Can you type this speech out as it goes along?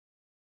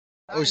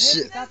Oh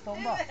shit.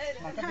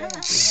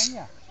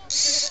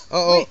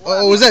 Oh,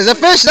 what's that? Is that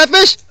fish? Is that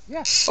fish?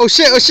 Yeah. Oh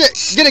shit,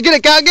 Get it,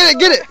 guy, get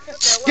it.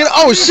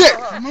 Oh shit.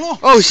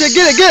 Oh shit,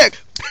 get it.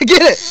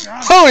 Get it.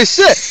 Holy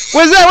shit.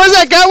 What's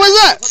that, guy?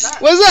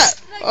 What's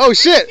that? Oh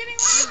shit.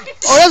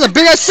 Oh, that's a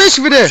big ass fish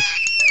over there.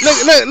 Look,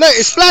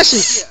 it's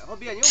splashing.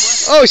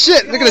 Oh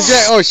shit, look at the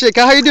drag. Oh shit,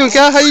 Kyle, how you doing,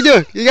 Kyle? How you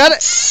doing? You got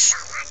it?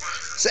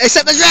 Hey,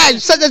 set the drag.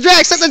 Set the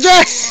drag.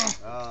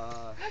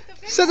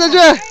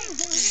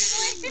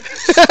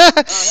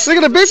 Look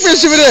at the big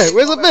fish over there.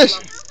 Where's the fish?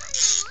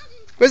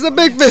 Where's the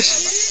big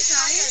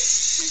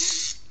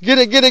fish? Get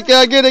it,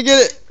 Kyle. Get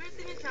it.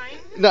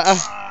 Nuh-uh.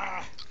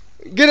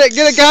 Get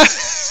it, Kyle.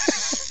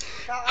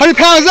 How many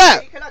pounds is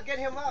that?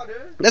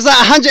 That's like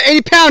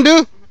 180 pounds,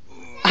 dude.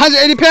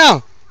 180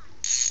 pounds.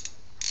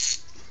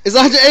 It's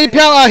 180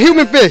 pound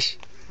human fish.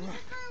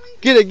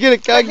 Get it,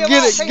 Kyle. Get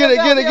it. Get it.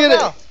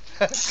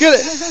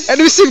 And let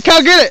me see if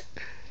Kyle get it.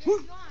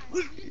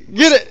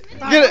 Get it.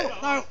 Get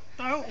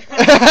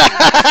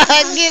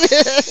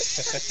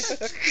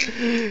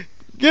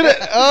it.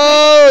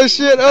 Oh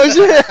shit.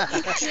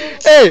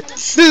 Hey,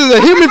 this is a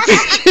human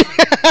fish.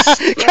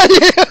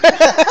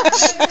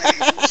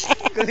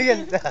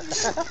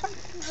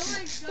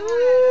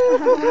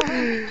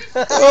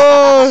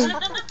 Oh.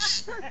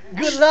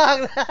 Good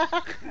luck.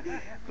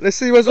 Let's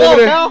see what's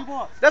over there.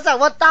 That's like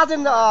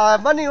 1,000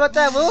 money right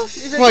there, bro.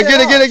 Come on,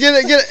 get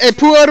it. Hey,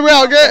 pull all the way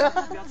out, get it.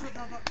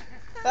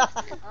 Oh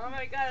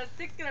my god, the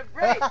stick's gonna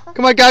break.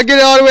 Come on, guy, get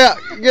it all the way out.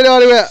 Get it all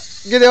the way out.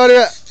 Get it all the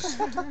way out.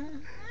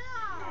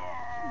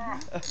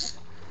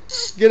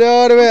 Get it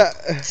all the way out.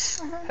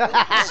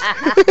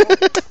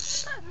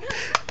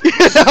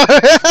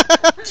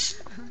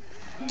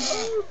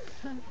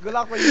 Good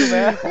luck for you,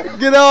 man.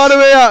 Get it all the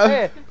way out.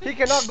 Hey, he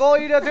cannot go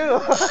either, too.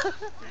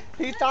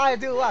 He's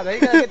tired, too. What? He's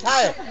gonna get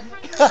tired.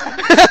 He's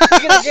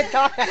gonna get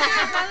tired.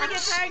 Finally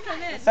get tired,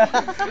 come in.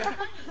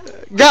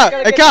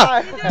 Hey,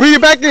 Kyle, bring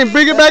it back in.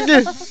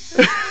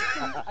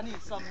 I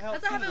need some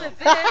help. That's what happened with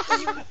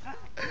fish.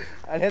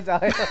 I need some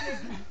help.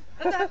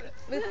 That's what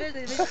with fish,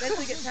 they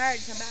eventually get tired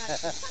and come back.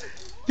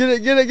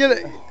 Get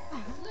it.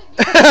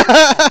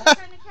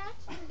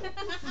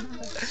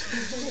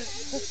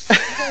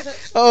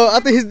 Oh, I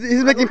think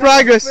he's making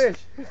progress. A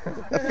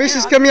fish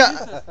is coming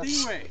out.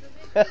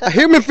 A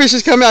human fish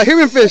is coming out.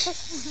 Human fish.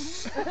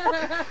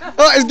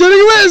 Oh, it's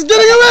getting away.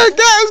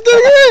 God,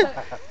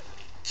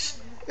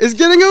 it's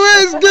getting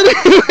away.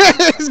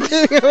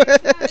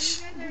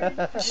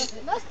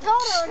 Let's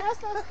total.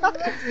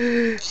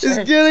 It's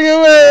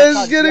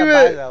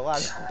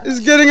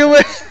getting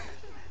away.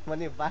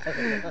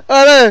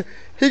 Oh, there.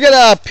 He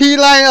got a P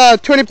line,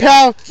 20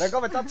 pound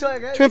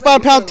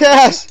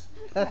test.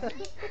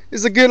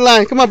 It's a good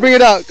line. Come on, bring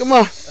it out. Come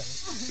on.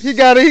 He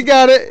got it.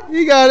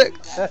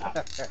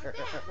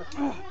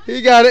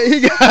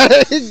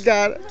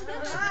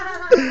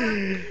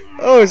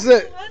 Oh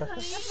shit.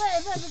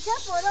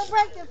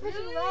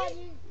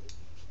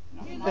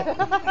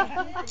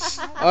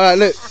 Alright,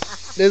 look.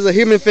 There's a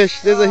human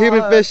fish. There's a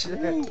human fish.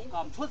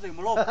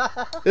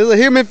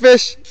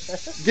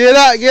 Get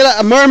out.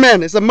 A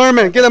merman. It's a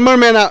merman. Get a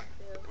merman out.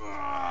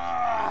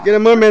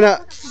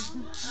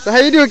 So how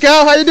you doing,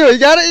 Cal? How you doing? You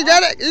got it?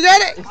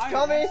 It's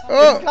coming.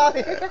 Oh. It's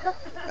coming.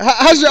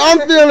 How's your arm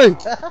feeling?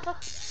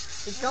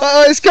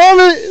 It's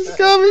coming. It's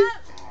coming.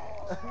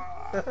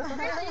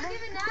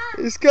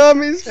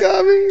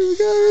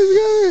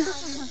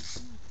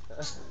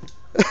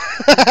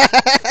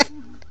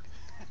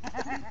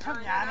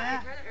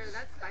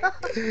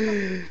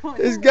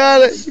 He's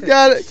got it.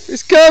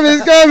 It's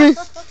coming.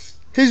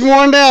 He's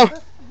worn down. Are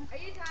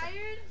you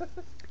tired?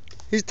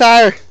 He's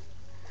tired.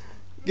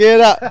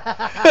 Get up.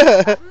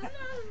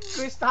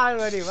 Chris tired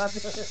already.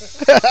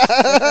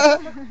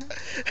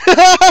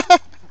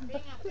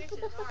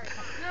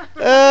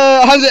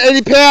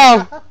 180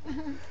 pound.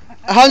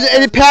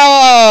 180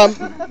 pound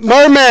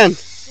merman.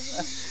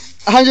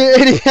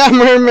 180 pound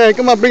merman.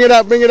 Come on, bring it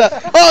up.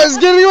 Oh, it's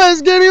getting away.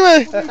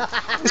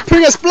 It's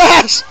putting a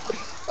splash.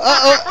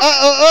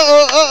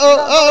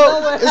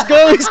 It's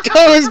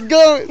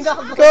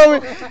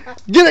going.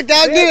 Get it,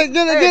 guys. Get it.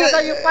 That's how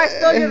you fight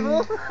stallion,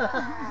 bro.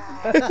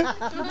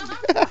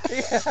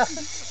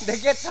 They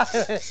get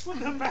tired.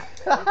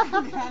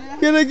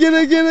 Get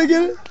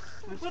it.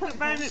 Put the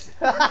bandage.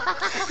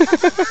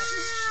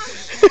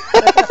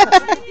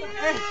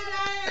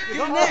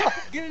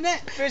 Get a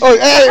net. Oh,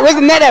 hey, where's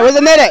the net at? Where's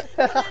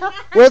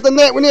the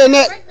net? We need a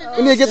net.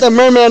 We need to get the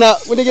merman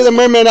out. You have to go in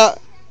there and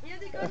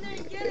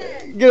get it.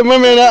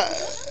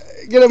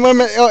 Get a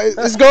merman out. Oh,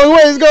 it's going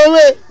away.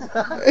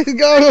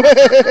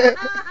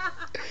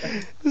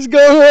 He's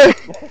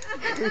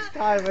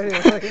tired already.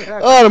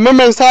 Oh, the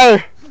merman's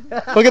tired.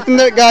 Go get the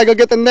net, guy. Go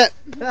get the net,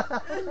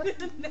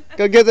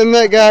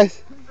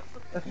 guys.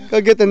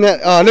 Go get the net.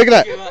 Oh, look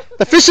at that.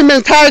 The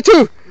fisherman's tired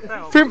too.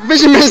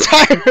 Fisherman's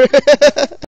tired.